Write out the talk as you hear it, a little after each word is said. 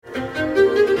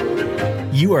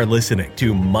You are listening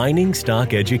to Mining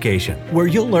Stock Education, where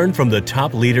you'll learn from the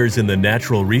top leaders in the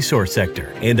natural resource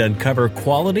sector and uncover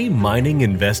quality mining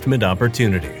investment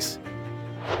opportunities.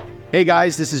 Hey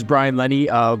guys, this is Brian Lenny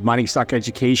of Mining Stock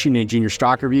Education and Junior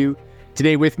Stock Review.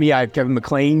 Today with me, I have Kevin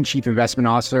MacLean, Chief Investment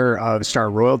Officer of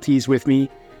Star Royalties with me.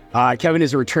 Kevin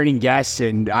is a returning guest,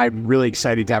 and I'm really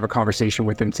excited to have a conversation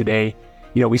with him today.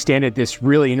 You know, we stand at this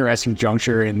really interesting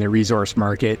juncture in the resource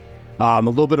market. A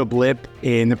little bit of blip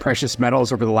in the precious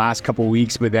metals over the last couple of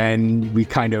weeks, but then we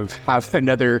kind of have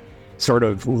another sort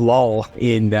of lull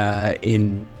in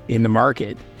the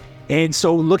market. And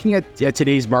so looking at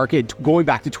today's market, going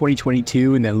back to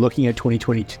 2022 and then looking at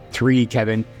 2023,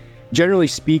 Kevin, generally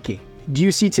speaking, do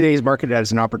you see today's market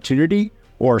as an opportunity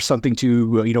or something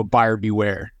to, buyer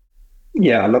beware?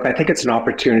 Yeah, look, I think it's an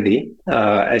opportunity.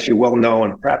 As you well know,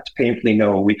 and perhaps painfully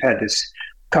know, we've had this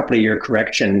couple of year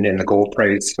correction in the gold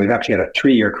price. We've actually had a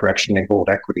 3-year correction in gold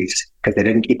equities because they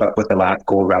didn't keep up with the last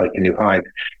gold rally to new highs.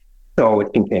 So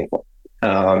it's been painful.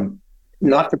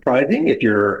 Not surprising if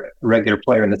you're a regular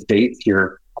player in the States,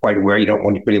 you're quite aware you don't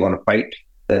really want to fight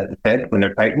the Fed when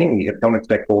they're tightening. You don't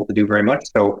expect gold to do very much.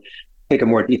 So take a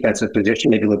more defensive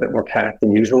position, maybe a little bit more cash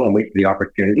than usual, and wait for the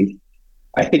opportunities.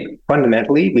 I think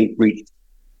fundamentally we've reached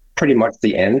pretty much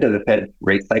the end of the Fed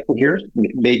rate cycle here.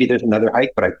 Maybe there's another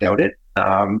hike, but I doubt it.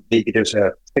 Maybe there's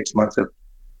 6 months of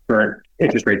current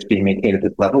interest rates being maintained at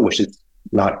this level, which is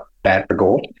not bad for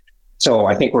gold. So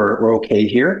I think we're okay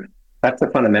here. That's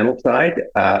the fundamental side.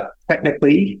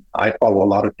 Technically, I follow a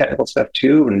lot of technical stuff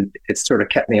too, and it's sort of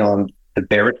kept me on the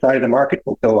bearish side of the market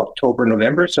until October,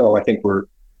 November. So I think we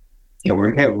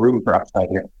have room for upside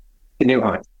here. The new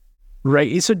highs.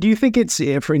 Right. So do you think it's,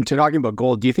 talking about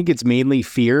gold, do you think it's mainly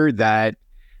fear that,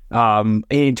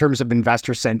 in terms of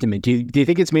investor sentiment, do you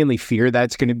think it's mainly fear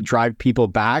that's going to drive people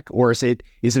back? Or is it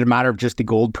a matter of just the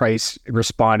gold price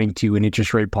responding to an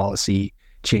interest rate policy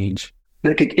change?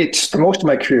 Look, it's for most of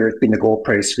my career, it's been the gold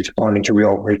price responding to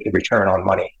real rate of return on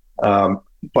money.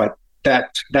 But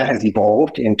that has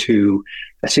evolved into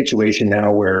a situation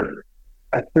now where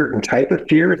a certain type of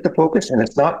fear is the focus. And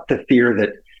it's not the fear that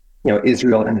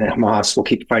Israel and Hamas will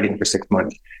keep fighting for 6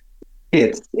 months.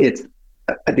 It's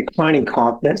a declining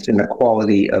confidence in the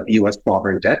quality of U.S.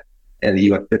 sovereign debt and the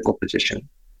U.S. fiscal position.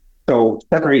 So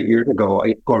 7 or 8 years ago, I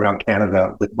used to go around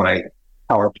Canada with my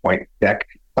PowerPoint deck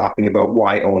talking about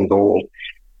why own gold.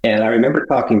 And I remember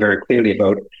talking very clearly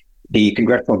about the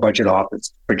Congressional Budget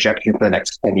Office projection for the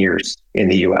next 10 years in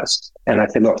the U.S. And I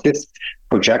said, look, this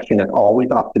projection is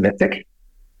always optimistic,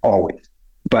 always.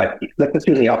 But let's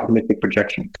assume the optimistic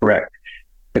projection is correct.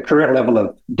 The current level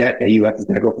of debt in the U.S. is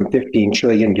going to go from 15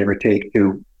 trillion, give or take,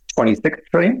 to 26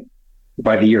 trillion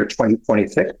by the year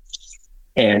 2026.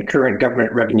 And current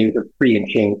government revenues of 3 and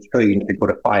change trillion could go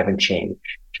to 5 and change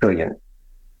trillion.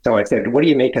 So I said, what do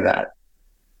you make of that?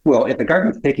 Well, if the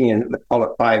government's taking in, let's call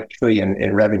it 5 trillion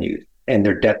in revenues and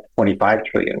their debt's 25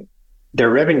 trillion, their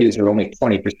revenues are only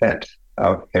 20%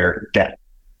 of their debt,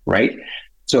 right?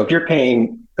 So if you're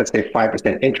paying, let's say,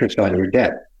 5% interest on your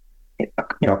debt,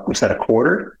 was that a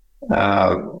quarter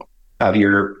of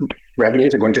your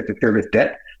revenues are going to service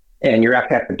debt? And you're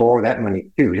actually have to borrow that money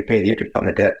too to pay the interest on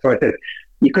the debt. So I said,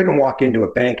 you couldn't walk into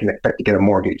a bank and expect to get a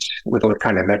mortgage with those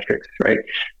kind of metrics, right?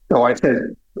 So I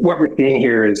said, what we're seeing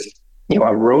here is,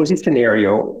 a rosy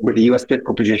scenario where the U.S.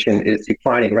 fiscal position is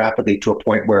declining rapidly to a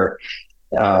point where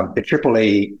the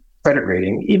AAA credit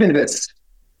rating, even if it's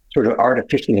sort of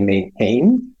artificially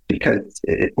maintained because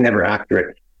it's never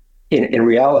accurate. In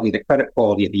reality, the credit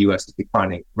quality of the U.S. is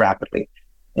declining rapidly.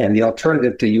 And the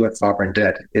alternative to U.S. sovereign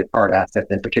debt is hard assets,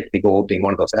 and particularly gold being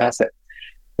one of those assets.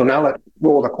 So now let's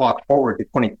roll the clock forward to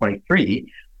 2023.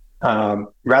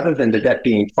 Rather than the debt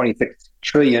being 26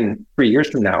 trillion 3 years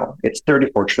from now, it's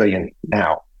 34 trillion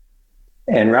now.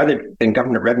 And rather than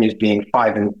government revenues being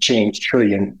 5 and change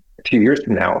trillion 2 years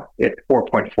from now, it's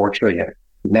 4.4 trillion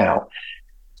now.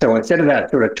 So instead of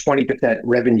that sort of 20%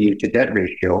 revenue to debt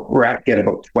ratio, we're actually at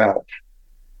about 12,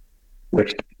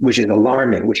 which is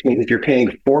alarming, which means if you're paying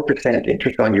 4%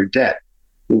 interest on your debt,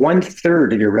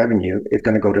 1/3 of your revenue is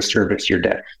going to go to service your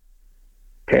debt.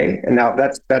 Okay. And now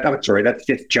that's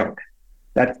just junk.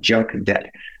 That's junk debt.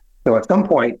 So at some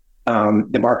point,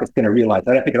 the market's going to realize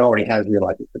that. I think it already has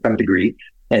realized it to some degree,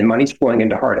 and money's flowing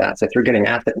into hard assets. We're getting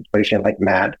asset inflation like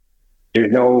mad.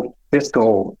 There's no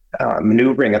fiscal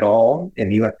maneuvering at all in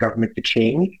the U.S. government to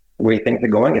change the way things are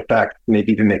going. In fact,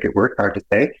 maybe even make it work, hard to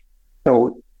say.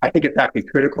 So I think it's actually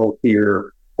critical to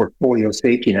your portfolio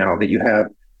safety now that you have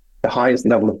the highest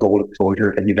level of gold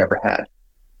exposure that you've ever had.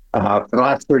 For the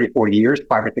last 30, 40 years,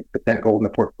 5 or 6% gold in the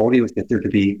portfolio is considered to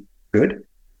be good.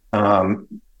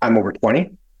 I'm over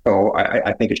 20, so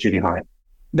I think it should be high.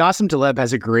 Nassim Taleb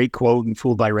has a great quote in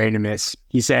Fooled by Randomness.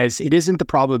 He says, "It isn't the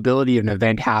probability of an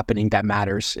event happening that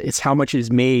matters. It's how much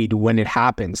is made when it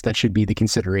happens that should be the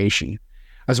consideration."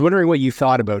 I was wondering what you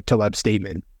thought about Taleb's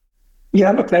statement.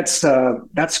 Yeah, look, that's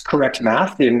correct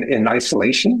math in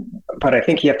isolation, but I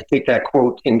think you have to take that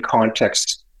quote in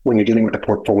context when you're dealing with a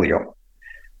portfolio.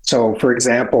 So, for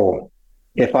example,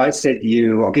 if I said to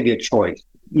you, I'll give you a choice.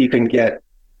 You can get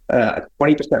a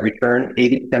 20% return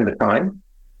 80% of the time,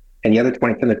 and the other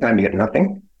 20% of the time you get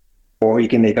nothing. Or you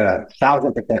can make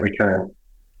 1,000% return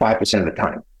 5% of the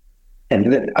time.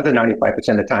 And the other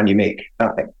 95% of the time you make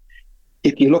nothing.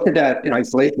 If you look at that in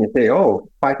isolation and say, oh,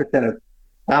 5% of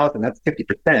 1,000, that's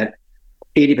 50%.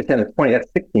 80% of 20,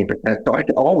 that's 16%. So I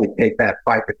could always take that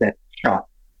 5% shot.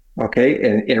 Okay.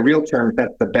 And in real terms,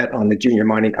 that's the bet on the junior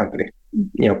mining company,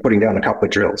 putting down a couple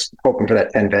of drills, hoping for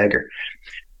that 10 bagger.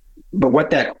 But what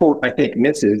that quote, I think,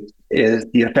 misses is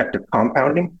the effect of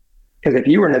compounding. Because if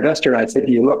you were an investor and I said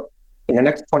to you, look, in the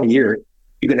next 20 years,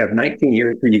 you're going to have 19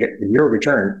 years where you get zero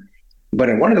return. But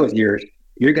in one of those years,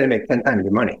 you're going to make 10 times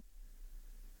your money.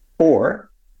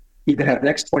 Or you could have the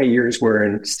next 20 years where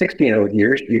in 16 of those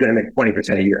years, you're going to make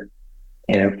 20% a year.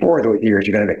 And in 4 of those years,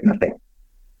 you're going to make nothing.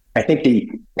 I think the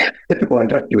typical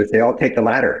investor would say, I'll take the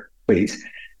latter, please.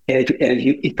 And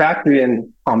if you factor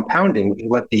in compounding, which is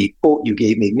what the quote you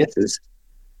gave me misses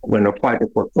when applied to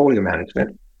portfolio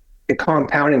management, the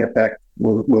compounding effect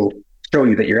will show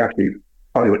you that you're actually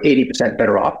probably 80%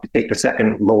 better off to take the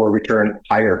second lower return,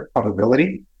 higher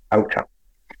probability outcome.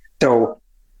 So,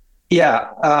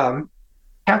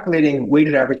 calculating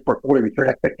weighted average portfolio return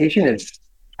expectation is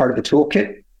part of the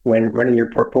toolkit when running your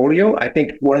portfolio. I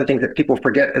think one of the things that people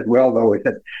forget as well, though, is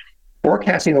that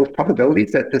forecasting those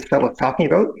probabilities that this fellow is talking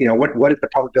about, what is the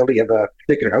probability of a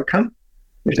particular outcome?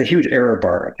 There's a huge error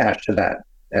bar attached to that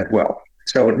as well.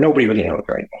 So nobody really knows,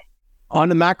 right? On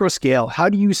the macro scale, how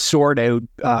do you sort out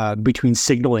between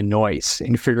signal and noise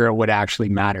and figure out what actually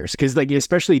matters? Because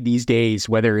especially these days,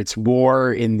 whether it's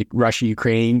war in Russia,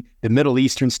 Ukraine, the Middle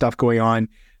Eastern stuff going on,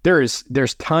 there's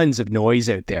tons of noise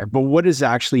out there. But what is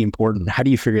actually important? How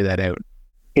do you figure that out?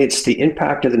 It's the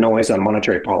impact of the noise on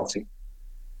monetary policy.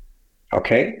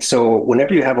 Okay, so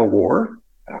whenever you have a war,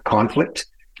 a conflict,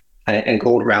 and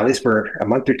gold rallies for a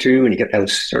month or two, and you get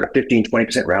those sort of 15,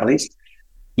 20% rallies,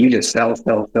 you just sell.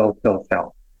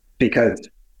 Because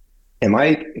in my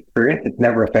experience, it's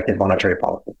never affected monetary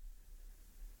policy,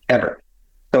 ever.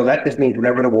 So that just means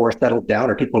whenever the war settles down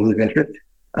or people lose interest,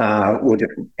 we'll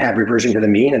just have reversion to the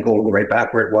mean and gold will go right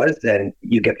back where it was, and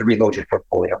you get to reload your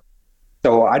portfolio.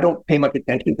 So I don't pay much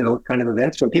attention to those kind of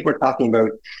events. When people are talking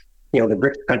about the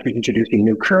BRICS countries introducing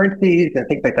new currencies and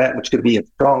things like that, which could be a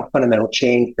strong fundamental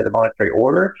change to the monetary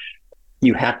order,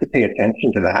 you have to pay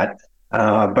attention to that.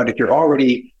 But if you're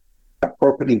already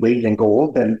appropriately weighted in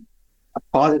gold, then a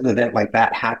positive event like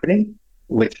that happening,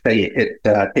 which it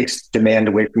takes demand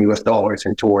away from US dollars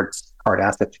and towards hard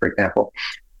assets, for example,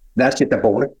 that's just a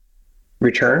bonus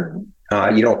return.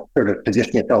 You don't sort of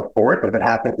position yourself for it, but if it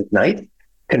happens, it's nice.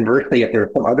 Conversely, if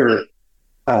there's some other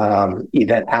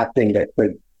event happening that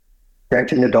could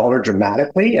strengthen the dollar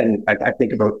dramatically, and I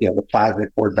think about the plaza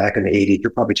Ford back in the 80s.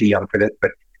 You're probably too young for this,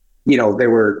 but there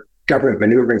were government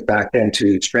maneuverings back then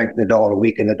to strengthen the dollar,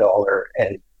 weaken the dollar,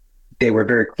 and they were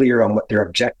very clear on what their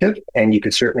objective. And you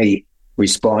could certainly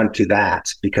respond to that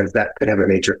because that could have a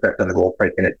major effect on the gold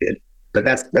price, and it did. But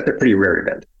that's a pretty rare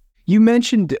event. You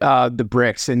mentioned the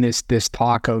BRICS and this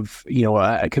talk of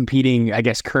competing, I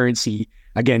guess, currency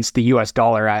against the U.S.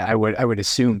 dollar. I would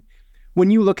assume when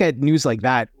you look at news like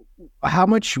that, how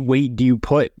much weight do you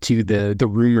put to the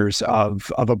rumors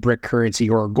of a BRIC currency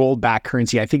or a gold-backed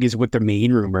currency? I think is what the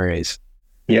main rumor is.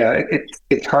 Yeah,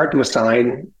 it's hard to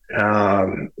assign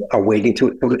a weighting to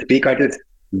it, so to speak. I just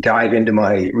dive into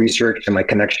my research and my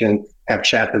connections, have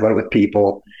chats about it with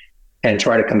people, and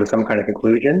try to come to some kind of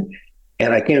conclusion.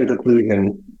 And I came to the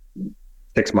conclusion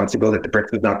 6 months ago that the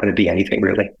BRICS was not going to be anything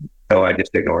really, so I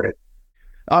just ignored it.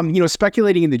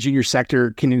 Speculating in the junior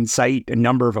sector can incite a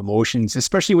number of emotions,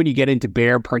 especially when you get into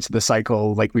bear parts of the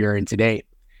cycle like we are in today.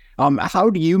 How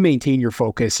do you maintain your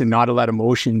focus and not let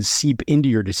emotions seep into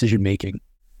your decision-making?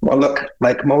 Well, look,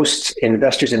 like most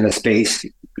investors in the space,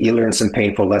 you learn some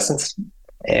painful lessons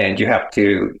and you have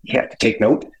to take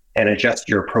note and adjust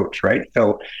your approach, right?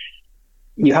 So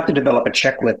you have to develop a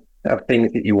checklist of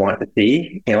things that you want to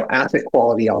see. Asset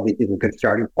quality obviously is a good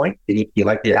starting point. You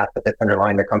like the asset that's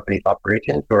underlying the company's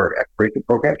operations or exploration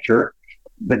program, sure.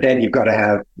 But then you've got to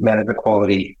have management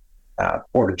quality,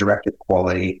 board of directors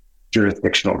quality,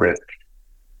 jurisdictional risk,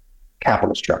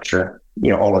 capital structure,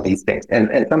 all of these things.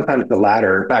 And sometimes the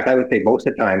latter, in fact, I would say most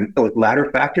of the time, those latter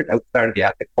factors outside of the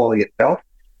asset quality itself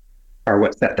are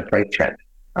what set the price trend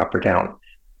up or down.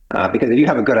 Because if you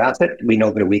have a good asset, we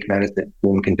know that a weak management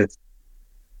team can just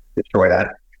destroy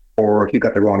that. Or if you've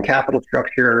got the wrong capital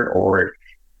structure, or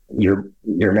your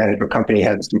management company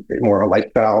has more of a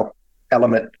lifestyle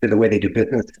element to the way they do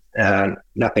business,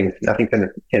 nothing's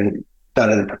been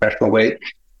done in a professional way,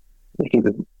 you can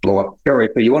just blow up the story.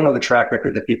 So you want to know the track record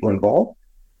of the people involved.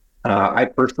 I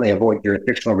personally avoid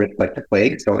jurisdictional risk like the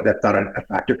plague, so that's not a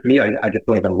factor for me. I just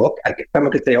don't even look.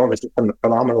 Someone could say, "Oh, this is some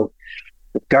phenomenal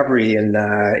discovery in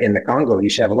the Congo. You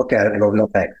should have a look at it." And I go, "No,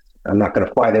 thanks. I'm not going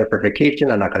to fly there for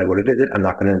vacation. I'm not going to go to visit. I'm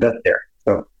not going to invest there."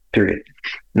 So, period.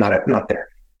 Not there.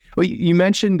 Well, you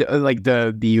mentioned like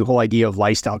the whole idea of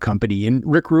lifestyle company, and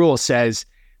Rick Rule says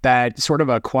that sort of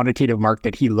a quantitative mark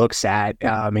that he looks at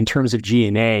in terms of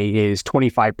G&A is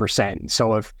 25%.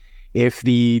 So if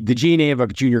the G&A of a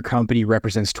junior company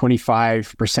represents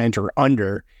 25% or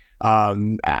under,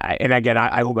 and again,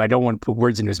 I hope I don't want to put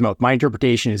words in his mouth. My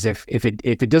interpretation is if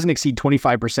it doesn't exceed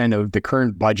 25% of the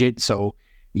current budget, so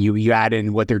you add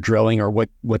in what they're drilling or what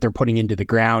they're putting into the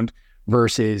ground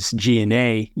versus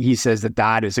G&A, he says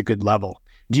that is a good level.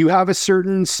 Do you have a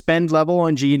certain spend level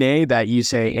on G&A that you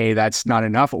say, hey, that's not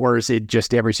enough, or is it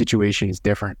just every situation is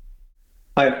different?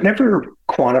 I've never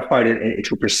quantified it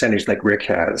into a percentage like Rick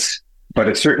has, but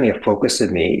it's certainly a focus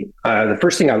of me. The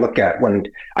first thing I look at when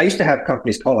I used to have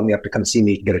companies calling me up to come see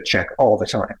me to get a check all the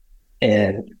time.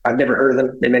 And I've never heard of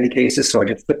them in many cases. So I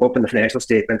just flip open the financial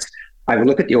statements. I would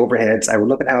look at the overheads. I would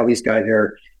look at how these guys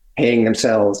are paying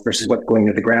themselves versus what's going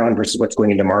into the ground versus what's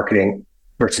going into marketing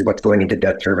versus what's going into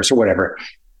debt service or whatever.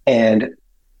 And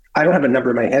I don't have a number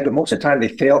in my head, but most of the time they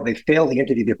fail the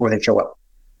interview before they show up.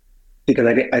 Because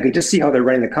I could just see how they're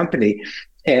running the company.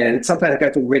 And sometimes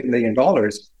guys will raise $1 million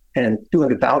and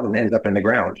 200,000 ends up in the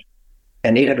ground.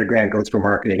 And 800 grand goes for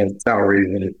marketing and salaries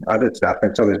and other stuff.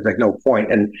 And so there's like no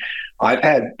point. And I've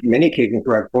had many occasions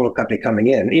where I've told a company coming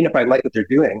in, even if I like what they're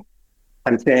doing,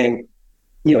 I'm saying,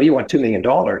 you want $2 million,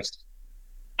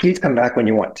 please come back when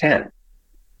you want 10.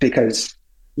 Because,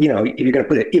 if you're going to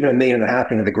put even $1.5 million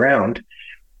into the ground,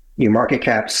 your market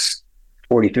cap's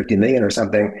 40, 50 million or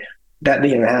something, that $1.5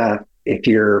 million, if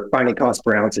your finding cost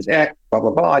per ounce is X, blah,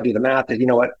 blah, blah, I do the math, and you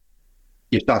know what?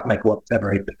 Your stock might go up 7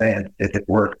 or 8% if it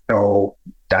works. So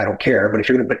I don't care. But if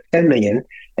you're going to put 10 million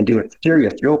and do a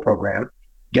serious drill program,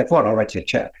 guess what? I'll write you a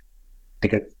check,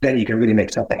 because then you can really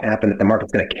make something happen that the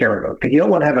market's going to care about. Because you don't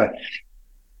want to have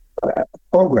a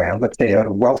program, let's say a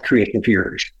wealth creation for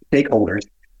your stakeholders,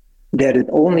 that is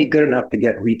only good enough to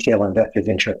get retail investors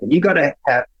interested. You got to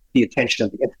have the attention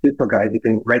of the institutional guys who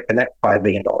can write the next $5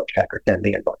 million check or $10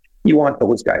 million. You want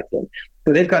those guys in.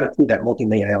 So they've got to see that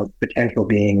multi-million ounce potential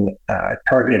being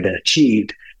targeted and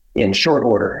achieved in short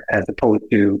order, as opposed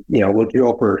to, we'll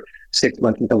drill for 6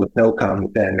 months until the snow comes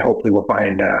and hopefully we'll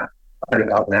find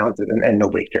 100,000 ounces and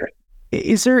nobody cares.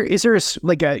 Is there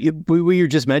what you were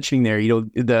just mentioning there,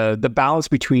 the balance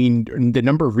between the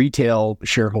number of retail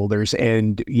shareholders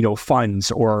and, funds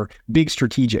or big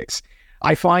strategics?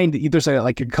 I find there's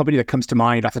a company that comes to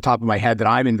mind off the top of my head that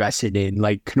I'm invested in,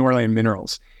 like Kenorland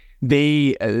Minerals.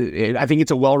 I think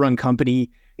it's a well-run company.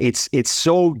 It's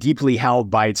so deeply held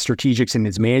by its strategics and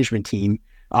its management team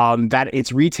that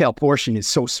its retail portion is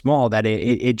so small that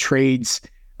it trades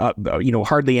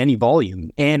hardly any volume.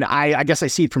 And I guess I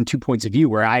see it from 2 points of view,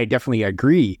 where I definitely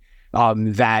agree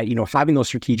that having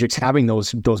those strategics, having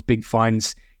those big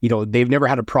funds, they've never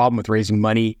had a problem with raising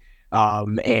money.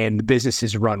 And the business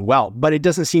is run well, but it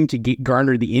doesn't seem to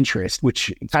garner the interest,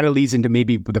 which kind of leads into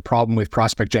maybe the problem with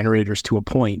prospect generators to a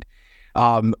point.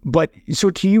 But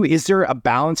so to you, is there a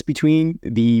balance between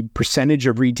the percentage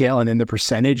of retail and then the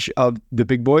percentage of the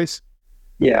big boys?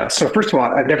 Yeah. So first of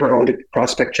all, I've never owned a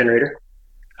prospect generator.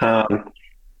 I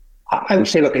would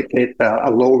say, look, it's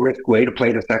a low risk way to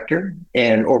play the sector,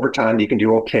 and over time you can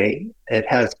do okay. It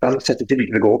has some sensitivity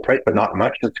to the gold price, but not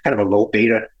much. It's kind of a low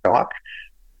beta stock.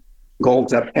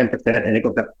 Gold's up 10% and it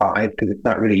goes up 5% because it's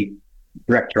not really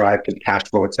direct drive to cash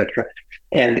flow, et cetera.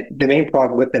 And the main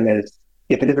problem with them is,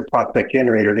 if it is a prospect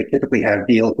generator, they typically have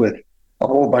deals with a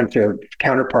whole bunch of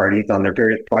counterparties on their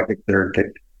various projects that are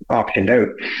optioned out.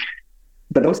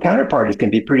 But those counterparties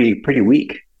can be pretty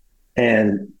weak,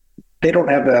 and they don't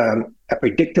have a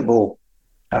predictable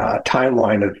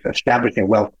timeline of establishing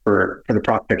wealth for the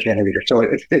prospect generator. So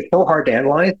it's so hard to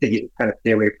analyze that you kind of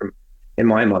stay away from, in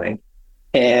my mind.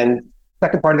 And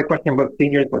second part of the question about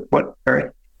seniors was what? Sorry.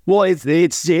 Well,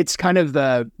 it's kind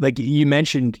of like you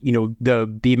mentioned,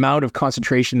 the amount of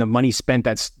concentration of money spent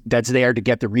that's there to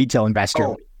get the retail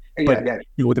investor,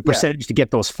 the percentage to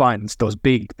get those funds, those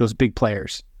big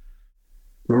players.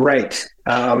 Right.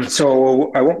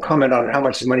 So I won't comment on how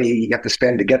much money you have to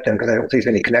spend to get them because I don't think there's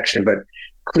any connection. But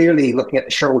clearly, looking at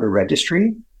the shareholder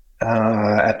registry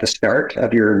at the start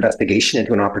of your investigation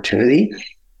into an opportunity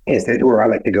is where I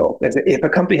like to go. If a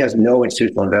company has no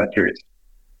institutional investors,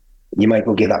 you might as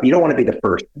well give up. You don't want to be the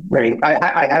first. I mean,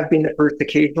 I have been the first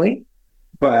occasionally,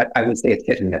 but I would say it's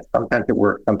hit and miss. Sometimes it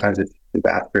works, sometimes it's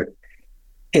disastrous.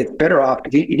 It's better off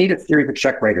because you need a series of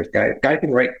check writers, guys. Guys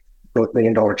can write those $1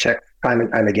 million checks time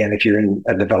and time again if you're in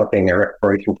a developing or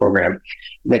exploration program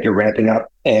that you're ramping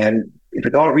up. And if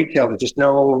it's all retail, there's just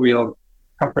no real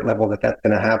comfort level that that's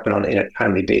going to happen in a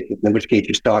timely basis, in which case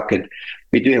your stock could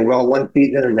be doing well one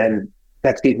season and then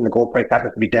next season the gold price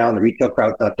happens to be down, the retail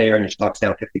crowd's not there, and your stock's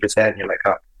down 50%, and you're like,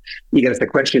 oh, you get a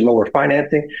sequentially lower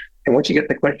financing. And once you get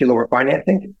sequentially lower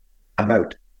financing, I'm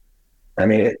out. I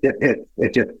mean,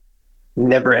 it just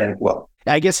never ends well.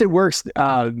 I guess it works.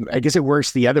 I guess it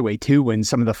works the other way too when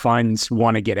some of the funds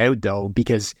want to get out, though,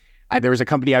 because there was a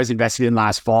company I was invested in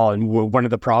last fall, and one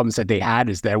of the problems that they had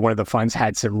is that one of the funds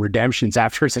had some redemptions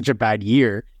after such a bad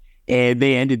year, and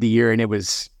they ended the year, and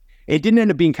it didn't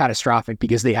end up being catastrophic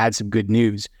because they had some good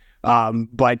news.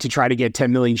 But to try to get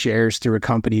 10 million shares through a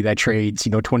company that trades,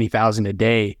 20,000 a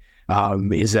day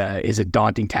is a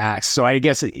daunting task. So I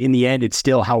guess in the end, it's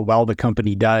still how well the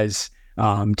company does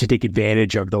to take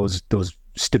advantage of the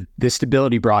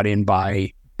stability brought in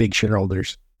by big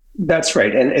shareholders. That's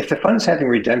right. And if the fund's having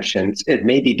redemptions, it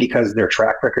may be because their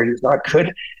track record is not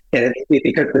good, and it may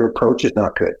be because their approach is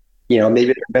not good. Maybe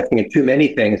they're investing in too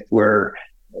many things where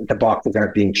the boxes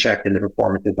aren't being checked and the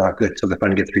performance is not good, so the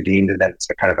fund gets redeemed, and then it's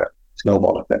a kind of a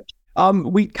snowball effect.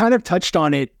 We kind of touched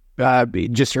on it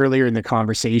just earlier in the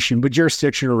conversation, but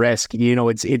jurisdictional risk,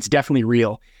 it's definitely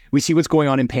real. We see what's going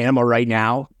on in Panama right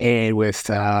now, and with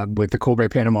the Cobre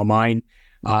Panama mine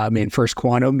and First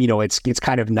Quantum, it's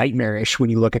kind of nightmarish when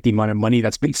you look at the amount of money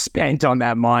that's being spent on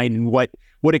that mine and what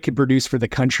it could produce for the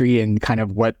country and kind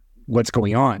of what's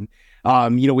going on.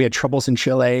 We had troubles in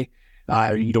Chile,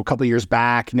 a couple of years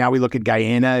back. Now we look at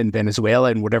Guyana and Venezuela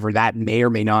and whatever that may or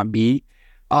may not be.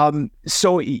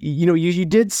 So you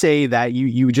did say that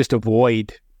you would just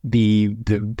avoid the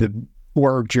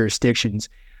poor jurisdictions.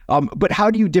 But how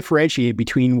do you differentiate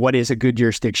between what is a good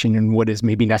jurisdiction and what is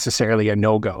maybe necessarily a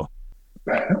no-go?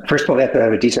 First of all, they have to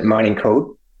have a decent mining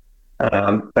code.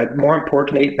 But more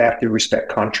importantly, they have to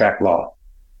respect contract law.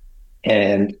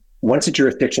 And once a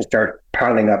jurisdiction starts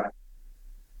piling up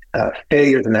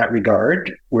failures in that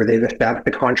regard, where they've established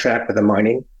a contract with a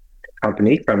mining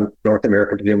company from North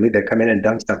America, presumably, they've come in and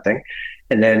done something.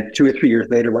 And then 2 or 3 years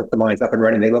later, once the mine's up and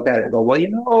running, they look at it and go,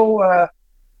 well,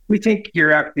 we think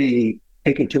you're actually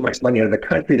taking too much money out of the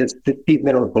country. These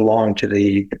minerals belong to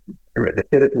the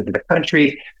citizens of the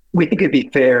country. We think it'd be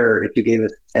fair if you gave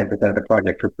us 10% of the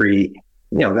project for free.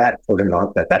 That sort of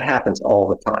nonsense. That happens all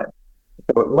the time.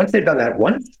 So once they've done that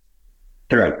once,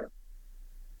 they're out.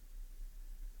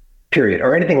 Period.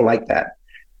 Or anything like that.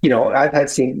 I've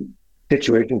seen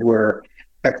situations where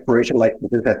exploration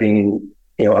licenses have been,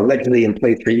 allegedly in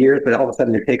place for years, but all of a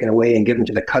sudden they're taken away and given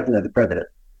to the cousin of the president.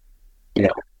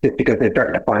 Just because they're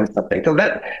starting to find something. So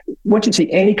that once you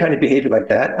see any kind of behavior like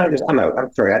that, I'm out.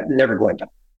 I'm sorry, I'm never going to.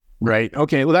 Right.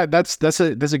 Okay. Well, that's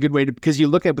a good way to, because you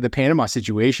look at the Panama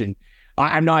situation.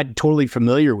 I'm not totally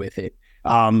familiar with it,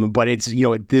 but it's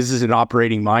this is an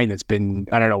operating mine that's been,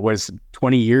 I don't know, was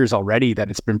 20 years already that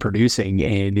it's been producing,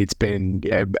 and it's been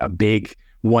a big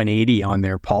 180 on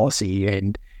their policy,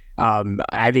 and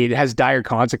I think it has dire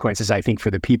consequences, I think, for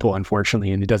the people,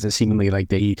 unfortunately, and it doesn't seem like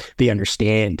they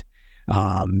understand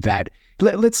that.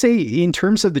 Let's say in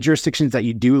terms of the jurisdictions that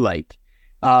you do like,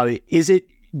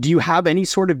 do you have any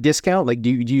sort of discount? Like, do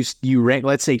you rank,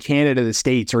 let's say, Canada, the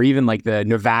States, or even like the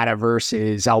Nevada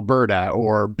versus Alberta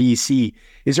or BC?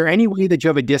 Is there any way that you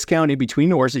have a discount in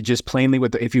between, or is it just plainly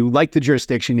if you like the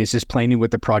jurisdiction, it's just plainly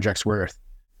what the project's worth?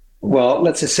 Well,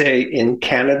 let's just say in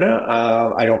Canada,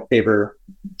 I don't favor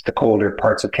the colder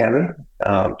parts of Canada.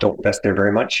 Don't invest there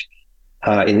very much.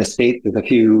 In the States, there's a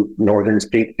few northern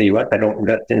states in the U.S. I don't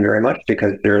invest in very much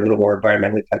because they're a little more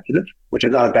environmentally sensitive, which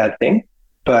is not a bad thing,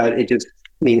 but it just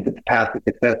means that the path to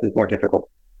success is more difficult.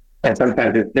 And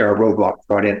sometimes there are roadblocks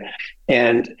brought in.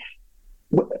 And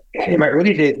in my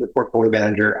early days as a portfolio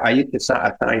manager, I used to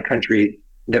assign countries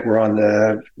that were on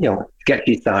the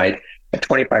sketchy side at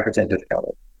 25%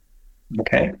 discounted.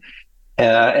 Okay.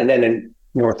 And then in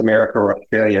North America or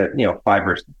Australia, 5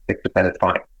 or 6% is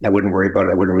fine. I wouldn't worry about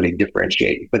it. I wouldn't really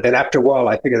differentiate. But then after a while,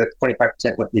 I figured that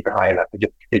 25% wasn't even high enough.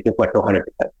 It just went to 100%.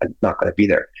 It's not going to be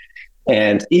there.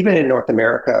 And even in North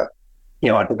America,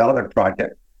 a development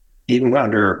project, even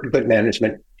under good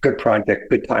management, good project,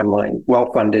 good timeline,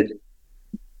 well-funded,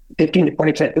 15 to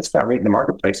 20% discount rate in the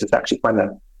marketplace is actually find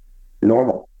that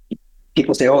normal.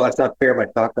 People say, "Oh, that's not fair. My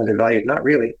stock's undervalued." Not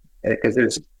really, because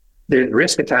there's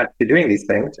risk attached to doing these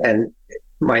things. And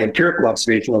my empirical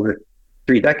observation over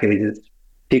 3 decades is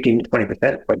 15 to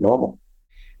 20% quite normal.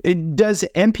 It does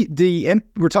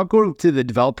we're talking to the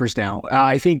developers now.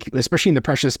 I think, especially in the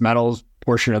precious metals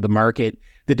portion of the market,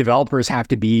 the developers have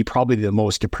to be probably the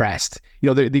most depressed.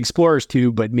 The explorers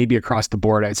too, but maybe across the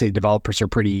board, I'd say developers are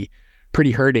pretty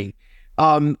hurting.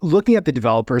 Looking at the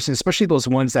developers, and especially those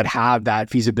ones that have that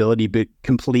feasibility but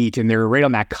complete, and they're right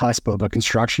on that cusp of a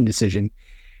construction decision.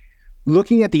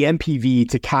 Looking at the NPV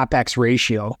to CapEx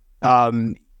ratio,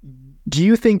 do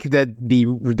you think that the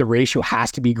ratio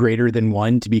has to be greater than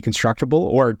 1 to be constructible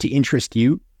or to interest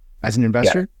you as an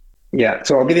investor? Yeah.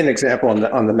 So I'll give you an example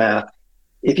on the math.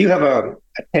 If you have a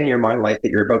 10-year mine life that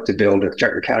you're about to build and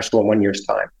start your cash flow in 1 year's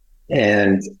time,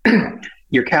 and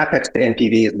your CapEx to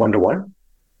NPV is 1-to-1,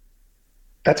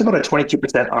 that's about a 22%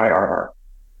 IRR.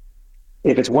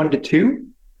 If it's 1-to-2,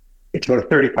 it's about a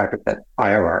 35%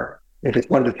 IRR. If it's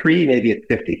 1-to-3, maybe it's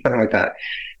 50, something like that.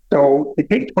 So to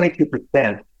take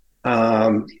 22%,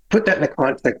 put that in the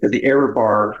context of the error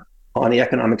bar on the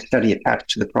economic study attached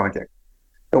to the project.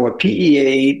 So a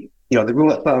PEA, the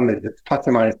rule of thumb is it's plus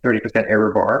or minus 30%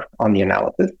 error bar on the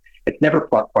analysis. It's never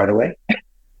plus, by the way.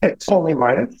 It's only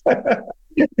minus.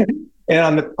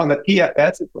 And on the PFS,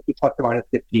 it's supposed to be plus or minus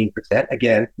 15%.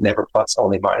 Again, never plus,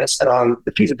 only minus. And on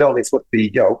the feasibility, it's supposed to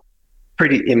be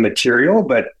pretty immaterial,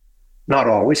 but not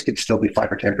always. Could still be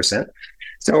 5 or 10%.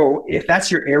 So if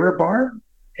that's your error bar,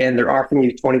 and they're offering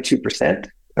you 22%,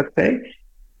 let's say,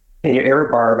 and your error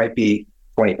bar might be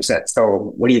 20%.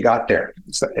 So what do you got there?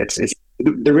 So it's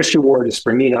the risk reward is,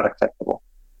 for me, not acceptable.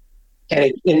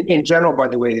 And in general, by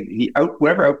the way,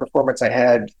 whatever outperformance I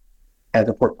had as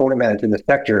a portfolio manager in the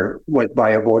sector was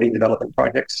by avoiding development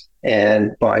projects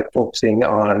and by focusing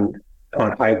on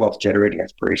high wealth generating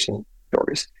exploration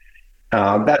stories.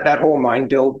 That whole mine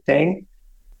build thing,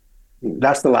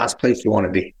 that's the last place you want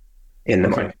to be in the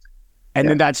mine. And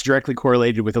then that's directly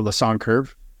correlated with the Lassonde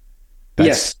curve?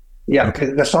 Yes. Yeah. Okay.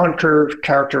 The Lassonde curve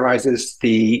characterizes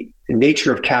the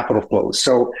nature of capital flows.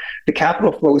 So the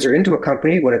capital flows are into a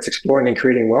company when it's exploring and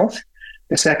creating wealth.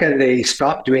 The second they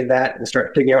stop doing that and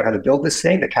start figuring out how to build this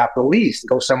thing, the capital leaves to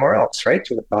go somewhere else, right?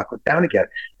 So the stock goes down again.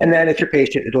 And then if you're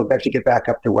patient, it'll eventually get back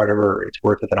up to whatever it's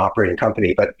worth with an operating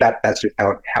company. But that's just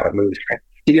how it moves, right?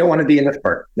 You don't want to be in this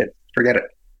part. Forget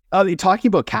it. Talking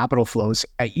about capital flows,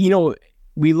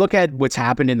 we look at what's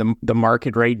happened in the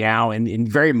market right now, and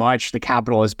very much the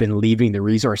capital has been leaving the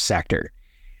resource sector.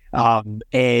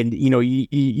 And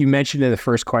you mentioned in the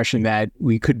first question that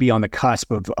we could be on the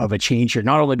cusp of a change here,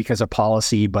 not only because of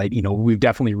policy, but we've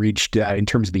definitely reached in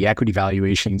terms of the equity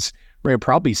valuations, we're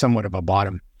probably somewhat of a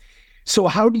bottom. So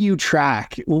how do you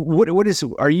track?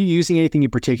 Are you using anything in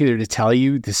particular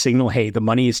to signal, hey, the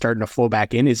money is starting to flow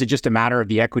back in? Is it just a matter of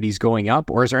the equities going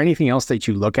up, or is there anything else that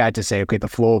you look at to say, okay, the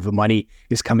flow of the money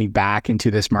is coming back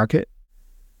into this market?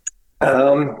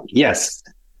 Yes.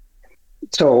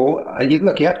 So you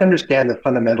have to understand the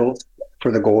fundamentals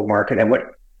for the gold market and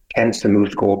what tends to move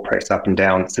the gold price up and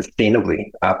down, sustainably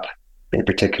up in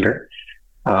particular,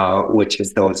 which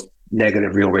is those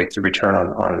negative real rates of return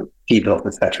on T-bills,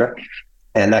 et cetera.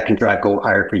 And that can drive gold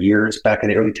higher for years. Back in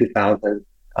the early 2000s,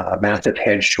 massive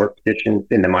hedge short positions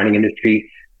in the mining industry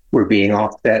were being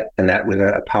offset, and that was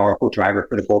a powerful driver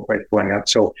for the gold price going up.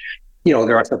 So,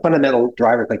 there are some fundamental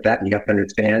drivers like that, and you have to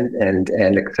understand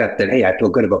and accept that, hey, I feel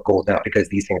good about gold now because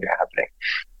these things are happening.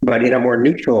 But in a more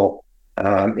neutral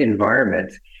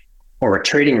environment or a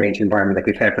trading range environment like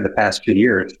we've had for the past few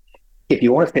years, if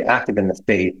you want to stay active in the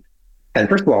space, and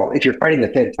first of all, if you're fighting the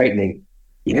Fed tightening,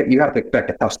 you have to expect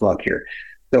a tough slug here.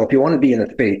 So if you want to be in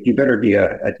the space, you better be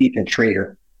a decent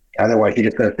trader. Otherwise, you're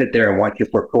just going to sit there and watch your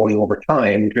portfolio over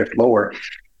time drift lower.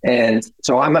 And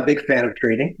so I'm a big fan of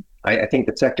trading. I think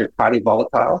the sector is highly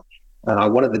volatile.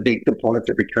 One of the big components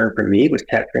of return for me was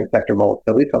capturing sector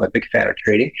volatility. So I'm a big fan of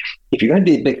trading. If you're going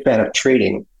to be a big fan of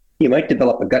trading, you might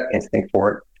develop a gut instinct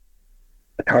for it.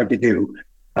 It's hard to do.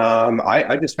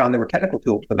 I just found there were technical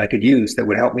tools that I could use that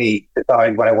would help me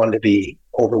decide what I wanted to be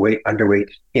overweight, underweight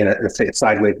in a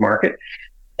sideways market.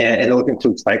 And those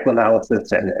include cycle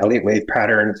analysis and Elliott wave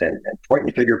patterns and point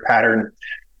and figure patterns,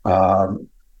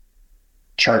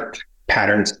 chart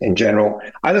patterns in general.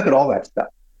 I look at all that stuff.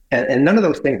 And none of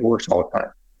those things works all the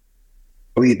time.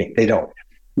 Believe me, they don't.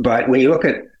 But when you look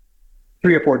at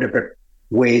 3 or 4 different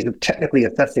ways of technically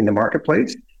assessing the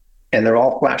marketplace, and they're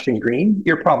all flashing green,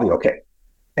 you're probably okay.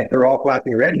 If they're all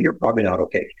flashing red, you're probably not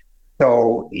okay.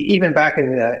 So even back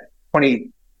in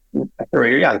 2000,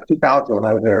 when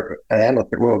I was an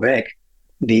analyst at Royal Bank,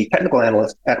 the technical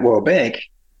analyst at Royal Bank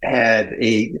had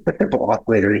a simple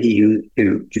oscillator that he used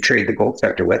to trade the gold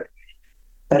sector with.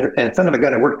 And son of a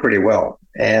gun, it worked pretty well.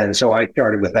 And so I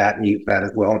started with that and used that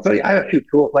as well. And so I have a few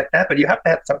tools like that, but you have to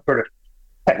have some sort of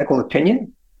technical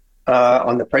opinion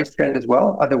on the price trend as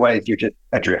well. Otherwise, you're just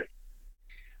adrift.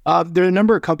 There are a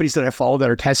number of companies that I follow that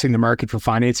are testing the market for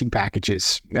financing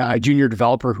packages. A junior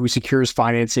developer who secures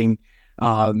financing,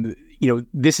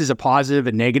 this is a positive,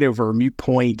 a negative, or a moot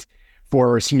point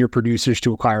for senior producers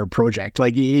to acquire a project.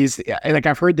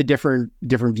 I've heard the different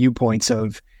viewpoints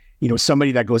of,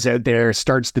 somebody that goes out there,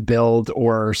 starts the build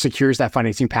or secures that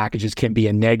financing packages can be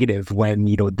a negative when,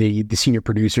 the senior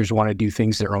producers want to do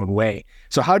things their own way.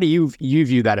 So how do you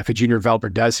view that if a junior developer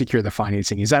does secure the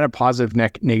financing? Is that a positive,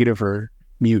 negative, or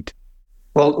mute?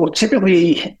 Well,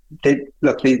 typically,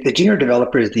 the junior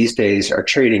developers these days are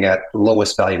trading at the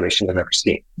lowest valuation I've ever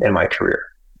seen in my career.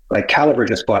 Like Caliber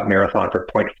just bought Marathon for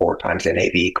 0.4 times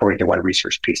NAV, according to one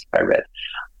research piece I read.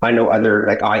 I know other,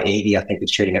 like I-80, I think is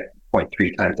trading at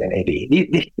 0.3 times NAV.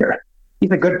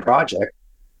 These are good projects,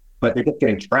 but they're just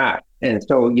getting trashed. And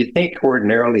so you'd think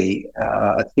ordinarily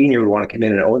a senior would want to come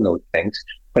in and own those things,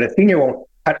 but a senior won't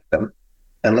touch them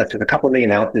unless there's a couple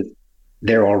million ounces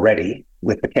there already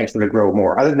with potential to grow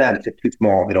more. Other than that, it's just too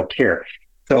small. They don't care.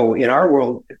 So in our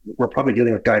world, we're probably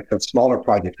dealing with guys with smaller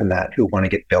projects than that who want to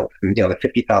get built, and, the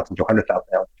 50,000 to 100,000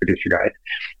 ounce producer guys.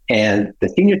 And the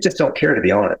seniors just don't care, to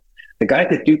be honest. The guys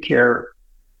that do care,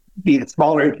 be the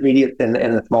smaller intermediates and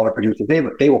the smaller producers,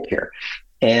 they will care.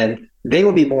 And they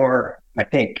will be more, I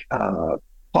think,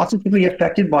 positively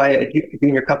affected by a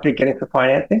junior company getting some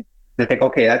financing. They think,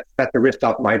 okay, that's a risk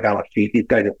off my balance sheet. These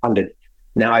guys are funded.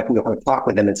 Now I can go and talk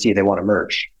with them and see if they want to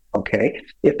merge. Okay.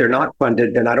 If they're not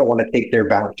funded, then I don't want to take their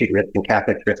balance sheet risk and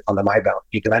CapEx risk onto my balance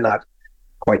sheet because I'm not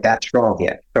quite that strong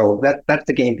yet. So that's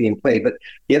the game being played. But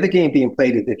the other game being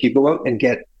played is if you go out and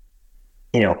get,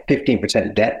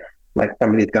 15% debt, like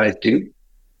some of these guys do,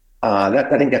 I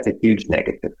think that's a huge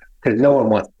negative because no one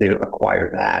wants to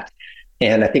acquire that.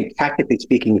 And I think tactically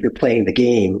speaking, if you're playing the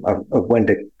game of when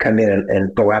to come in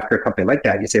and go after a company like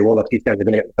that, you say, well, look, these guys are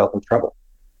going to get themselves in trouble.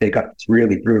 They got this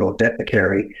really brutal debt to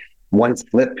carry. One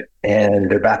slip and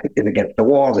their back is against the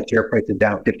wall. The share price is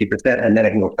down 50%, and then I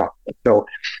can go talk to them. So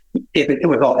if it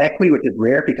was all equity, which is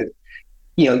rare because,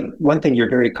 one thing you're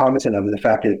very cognizant of is the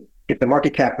fact is if the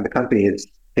market cap for the company is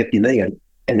 50 million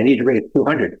and they need to raise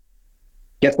 200,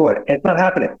 guess what? It's not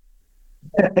happening.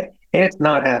 It's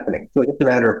not happening. So it's just a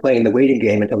matter of playing the waiting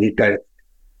game until these guys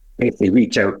basically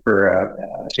reach out for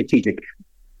a strategic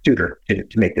suitor to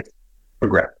make this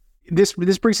progress. This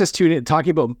brings us to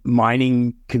talking about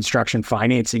mining construction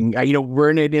financing. We're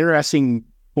in an interesting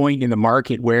point in the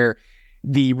market where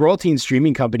the royalty and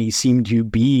streaming companies seem to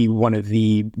be one of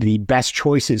the best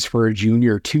choices for a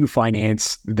junior to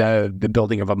finance the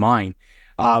building of a mine.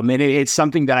 And it's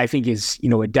something that I think is,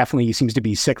 it definitely seems to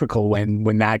be cyclical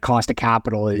when that cost of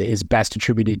capital is best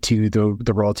attributed to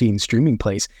the royalty and streaming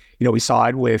place. We saw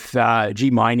it with G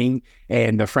Mining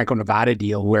and the Franco-Nevada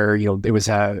deal where, it was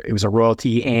a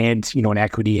royalty and, an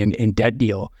equity and debt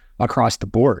deal across the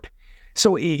board.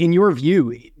 So in your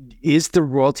view, is the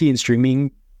royalty and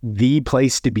streaming the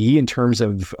place to be in terms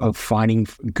of finding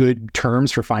good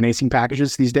terms for financing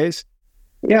packages these days?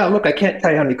 Yeah, look, I can't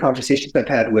tell you how many conversations I've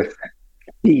had with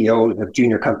CEOs of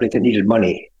junior companies that needed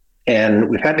money. And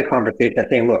we've had the conversation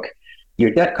saying, look, your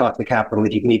debt cost of capital,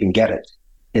 if you can even get it,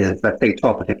 is, let's say,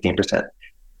 12 to 15%.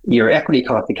 Your equity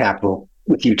cost of capital,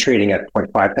 with you trading at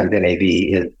 0.5 times NAV,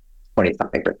 is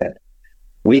 20-something%.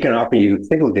 We can offer you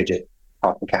single-digit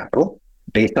cost of capital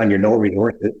based on your known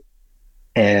resources.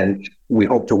 And we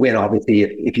hope to win, obviously,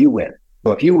 if you win.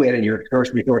 So if you win and your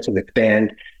resources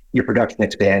expand, your production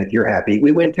expands, you're happy,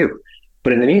 we win too.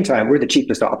 But in the meantime, we're the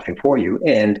cheapest option for you.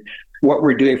 And what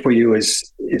we're doing for you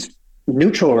is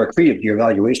neutral or accretive to your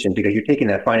valuation because you're taking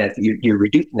that finance, you're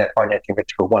reducing that financing risk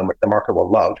for one, which the market will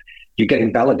love. You're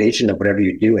getting validation of whatever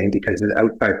you're doing because the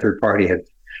outside third party has,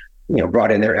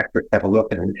 brought in their experts to have a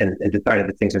look and decided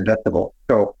that things are investable.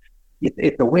 So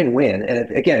it's a win-win. And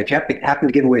again, if you happen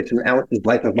to give away some ounces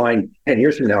life of mine 10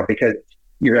 years from now because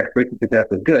your exploration success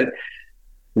is good,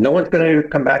 no one's going to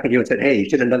come back at you and say, hey, you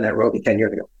should have done that royalty 10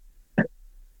 years ago.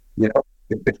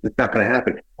 It's not going to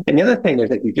happen. And the other thing is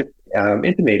that you just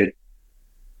intimated,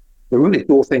 the really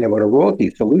cool thing about a royalty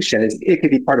solution is it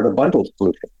could be part of a bundled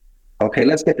solution. Okay,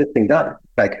 let's get this thing done.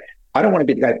 Like, I don't want to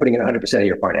be the guy putting in 100% of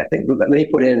your financing. Let me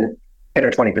put in 10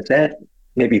 or 20%,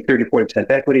 maybe 30, 40%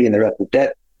 equity and the rest is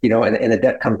debt, and the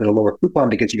debt comes at a lower coupon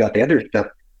because you got the other stuff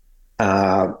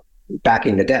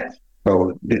backing the debt.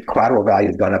 So the collateral value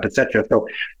has gone up, et cetera. So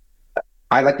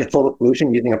I like the total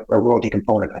solution using a royalty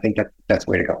component. I think that's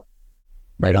the way to go.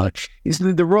 Right on.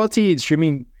 The royalty and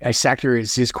streaming sector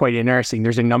is quite interesting.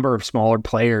 There's a number of smaller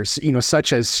players,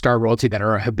 such as Star Royalty that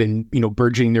have been,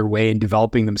 burgeoning their way and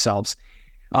developing themselves.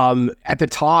 At the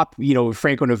top,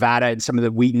 Franco-Nevada and some of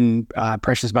the Wheaton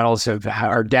precious metals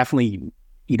are definitely,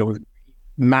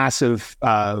 massive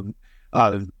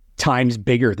times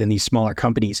bigger than these smaller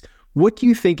companies. What do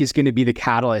you think is going to be the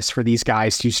catalyst for these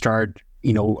guys to start,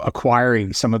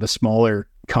 acquiring some of the smaller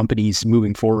companies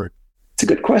moving forward? It's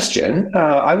a good question.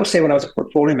 I will say when I was a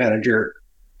portfolio manager,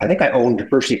 I think I owned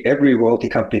virtually every royalty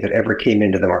company that ever came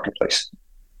into the marketplace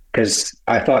because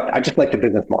I thought I just liked the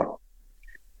business model.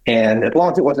 And as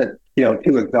long as it wasn't,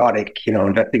 too exotic,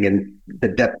 investing in the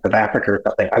depths of Africa or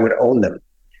something, I would own them.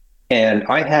 And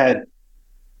I had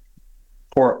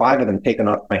 4 or 5 of them taken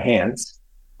off my hands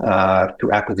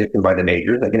through acquisition by the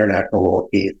majors, like International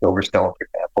Royalty, Silverstone, for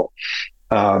example.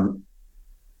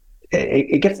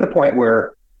 It gets to the point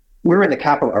where we're in the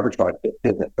capital arbitrage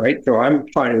business, right? So I'm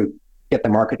trying to get the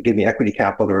market to give me equity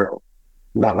capital or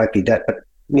not likely debt, but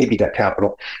maybe debt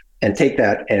capital, and take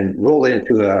that and roll it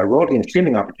into a royalty and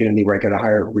streaming opportunity where I get a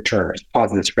higher return or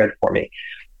positive spread for me.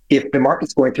 If the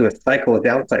market's going through a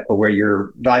down cycle where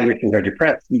your valuations are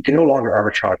depressed, you can no longer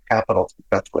arbitrage capital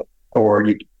successfully, or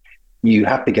you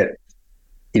have to get,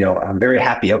 a very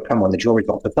happy outcome on the drill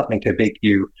results or something to make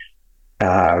you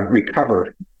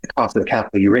recover the cost of the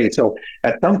capital you raise. So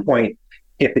at some point,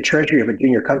 if the treasury of a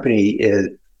junior company is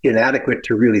inadequate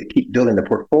to really keep building the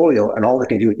portfolio and all they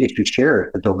can do is issue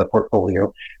shares to build the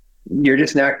portfolio, you're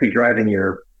just naturally driving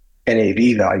your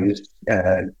NAV values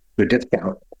to a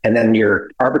discount. And then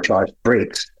your arbitrage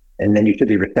breaks, and then you should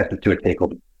be receptive to a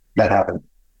takeover. That happens.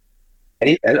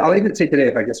 And I'll even say today,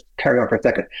 if I just carry on for a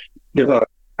second, there's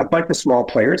a bunch of small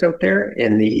players out there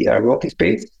in the royalty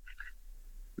space.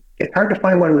 It's hard to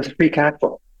find one with free cash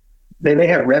flow. They may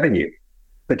have revenue,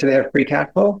 but do they have free cash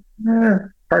flow?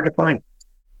 Hard to find.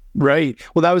 Right.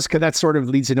 Well, that sort of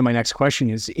leads into my next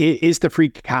question is the free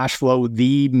cash flow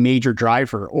the major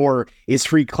driver, or is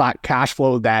free cash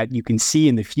flow that you can see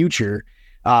in the future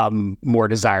more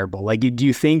desirable? Like, do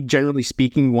you think, generally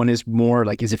speaking, one is more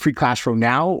like, is it free cash flow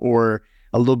now or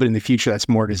a little bit in the future that's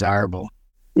more desirable?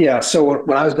 Yeah. So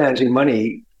when I was managing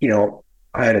money,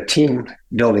 I had a team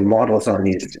building models on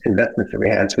these investments that we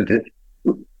had. So this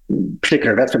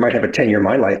particular investor might have a 10-year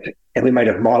mine life, and we might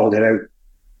have modeled it out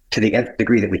to the nth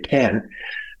degree that we can.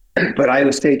 But I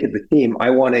would say to the team, I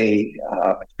want a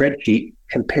spreadsheet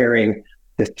comparing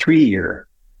the 3-year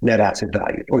net asset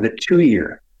value or the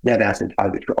 2-year net asset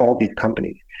value for all these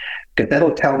companies, because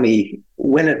that'll tell me,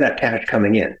 when is that cash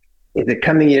coming in? Is it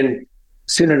coming in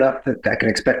soon enough that I can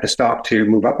expect the stock to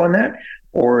move up on that,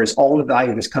 or is all the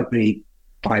value of this company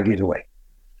 5 years away?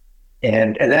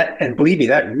 And believe me,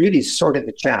 that really sorted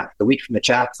the wheat from the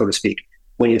chaff, so to speak,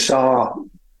 when you saw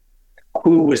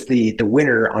who was the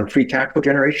winner on free cash flow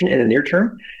generation in the near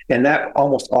term, and that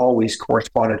almost always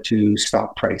corresponded to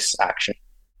stock price action.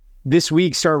 This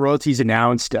week, Star Royalties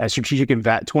announced a strategic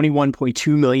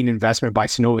 $21.2 million investment by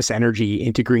Cenovus Energy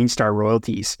into Green Star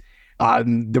Royalties.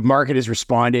 The market has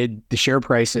responded. The share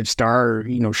price of Star,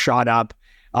 shot up.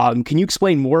 Can you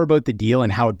explain more about the deal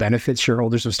and how it benefits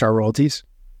shareholders of Star Royalties?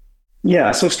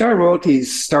 Yeah, so Star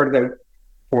Royalties started out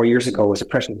 4 years ago as a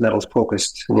precious metals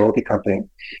focused royalty company.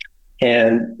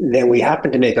 And then we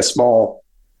happened to make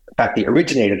they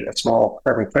originated a small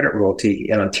carbon credit royalty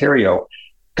in Ontario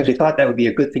because we thought that would be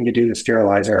a good thing to do to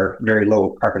sterilize our very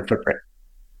low carbon footprint.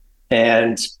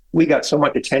 And we got so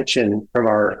much attention from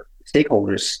our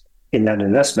stakeholders in that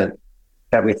investment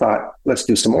that we thought, let's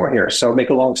do some more here. So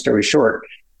make a long story short,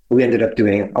 we ended up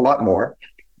doing a lot more,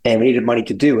 and we needed money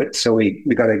to do it. So we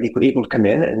got an equal to come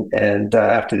in, and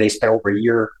after they spent over a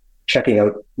year checking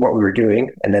out what we were doing,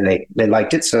 and then they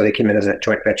liked it, so they came in as a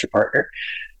joint venture partner.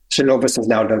 Cenovus has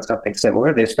now done something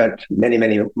similar. They've spent many,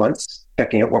 many months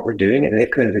checking out what we're doing, and they've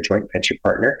come in as a joint venture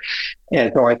partner.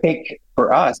 And so I think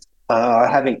for us,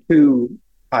 having two,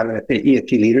 I'm going to say,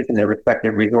 ESG leaders in their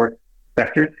respective resource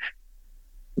sectors,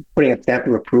 putting a stamp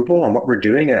of approval on what we're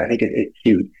doing, I think it's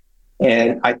huge.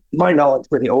 And to my knowledge,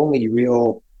 we're the only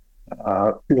real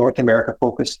North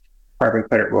America-focused carbon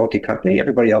credit royalty company.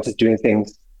 Everybody else is doing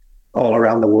things all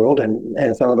around the world,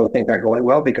 and some of those things aren't going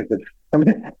well because of some of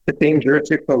the same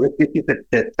jurisdictional risk issues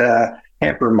that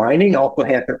hamper mining, also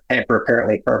hamper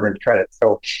apparently carbon credits.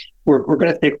 So we're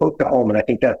going to stay close to home, and I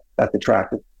think that's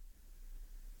attractive.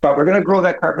 But we're going to grow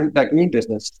that green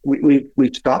business.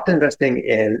 We've stopped investing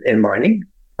in mining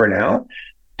for now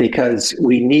because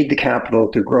we need the capital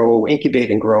to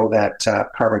incubate and grow that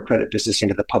carbon credit business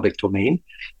into the public domain.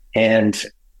 And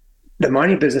the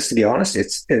mining business, to be honest,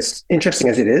 it's as interesting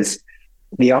as it is.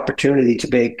 the opportunity to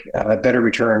make better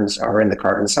returns are in the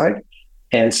carbon side.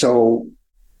 And so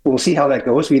we'll see how that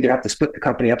goes. We either have to split the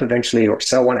company up eventually or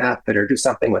sell one half of it or do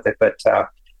something with it. But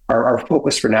our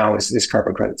focus for now is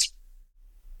carbon credits.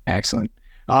 Excellent.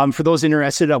 For those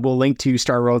interested, we'll link to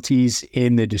Star Royalties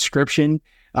in the description.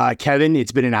 Kevin,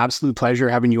 it's been an absolute pleasure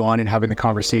having you on and having the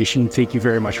conversation. Thank you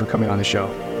very much for coming on the show.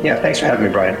 Yeah, thanks for having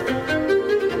me, Brian.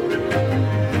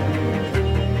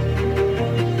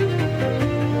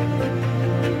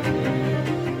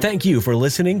 Thank you for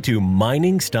listening to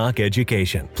Mining Stock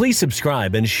Education. Please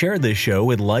subscribe and share this show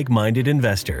with like-minded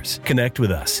investors. Connect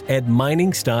with us at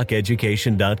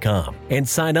miningstockeducation.com and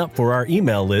sign up for our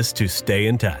email list to stay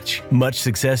in touch. Much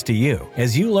success to you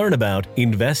as you learn about,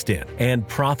 invest in, and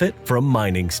profit from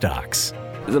mining stocks.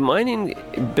 The mining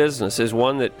business is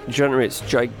one that generates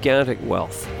gigantic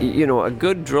wealth. You know, a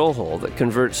good drill hole that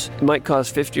converts might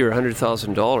cost $50,000 or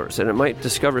 $100,000, and it might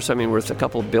discover something worth a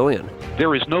couple billion.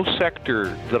 There is no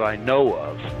sector that I know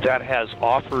of that has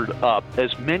offered up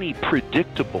as many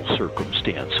predictable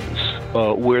circumstances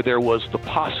where there was the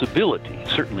possibility,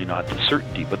 certainly not the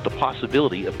certainty, but the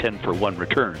possibility of 10-for-1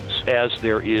 returns, as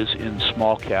there is in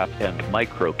small cap and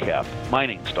micro cap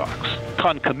mining stocks.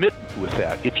 Concomitant with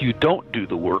that, if you don't do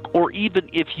the work, or even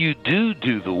if you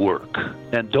do the work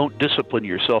and don't discipline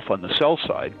yourself on the sell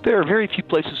side, there are very few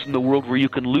places in the world where you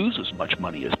can lose as much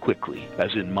money as quickly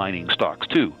as in mining stocks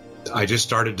too. I just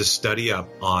started to study up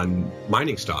on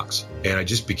mining stocks, and I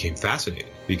just became fascinated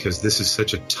because this is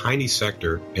such a tiny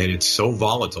sector and it's so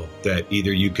volatile that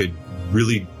either you could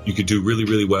do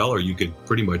really well, or you could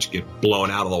pretty much get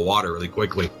blown out of the water really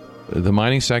quickly. The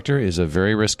mining sector is a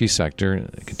very risky sector.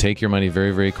 It can take your money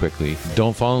very, very quickly.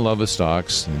 Don't fall in love with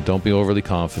stocks. Don't be overly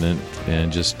confident, and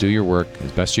just do your work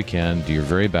as best you can. Do your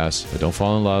very best, but don't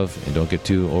fall in love and don't get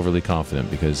too overly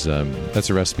confident, because that's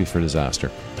a recipe for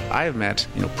disaster. I have met,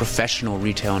 professional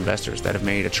retail investors that have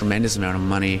made a tremendous amount of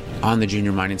money on the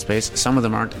junior mining space. Some of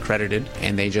them aren't accredited,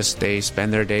 and they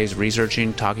spend their days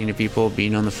researching, talking to people,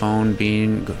 being on the phone,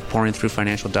 pouring through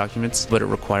financial documents, but it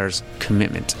requires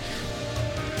commitment.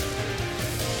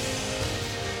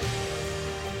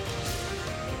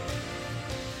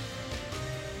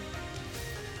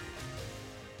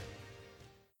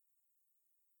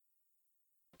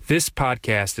 This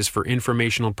podcast is for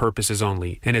informational purposes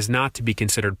only and is not to be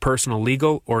considered personal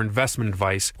legal or investment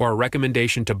advice or a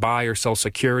recommendation to buy or sell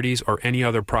securities or any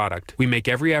other product. We make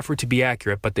every effort to be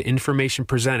accurate, but the information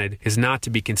presented is not to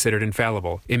be considered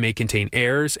infallible. It may contain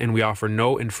errors, and we offer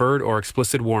no inferred or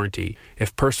explicit warranty.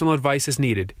 If personal advice is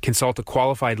needed, consult a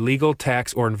qualified legal,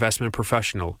 tax, or investment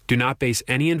professional. Do not base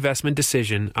any investment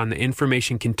decision on the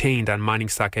information contained on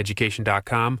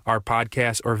miningstockeducation.com, our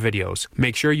podcasts, or videos.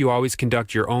 Make sure you always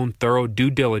conduct your own thorough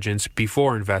due diligence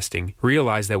before investing.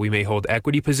 Realize that we may hold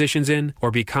equity positions in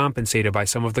or be compensated by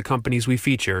some of the companies we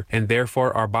feature, and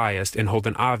therefore are biased and hold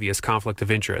an obvious conflict of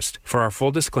interest. For our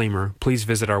full disclaimer, please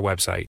visit our website.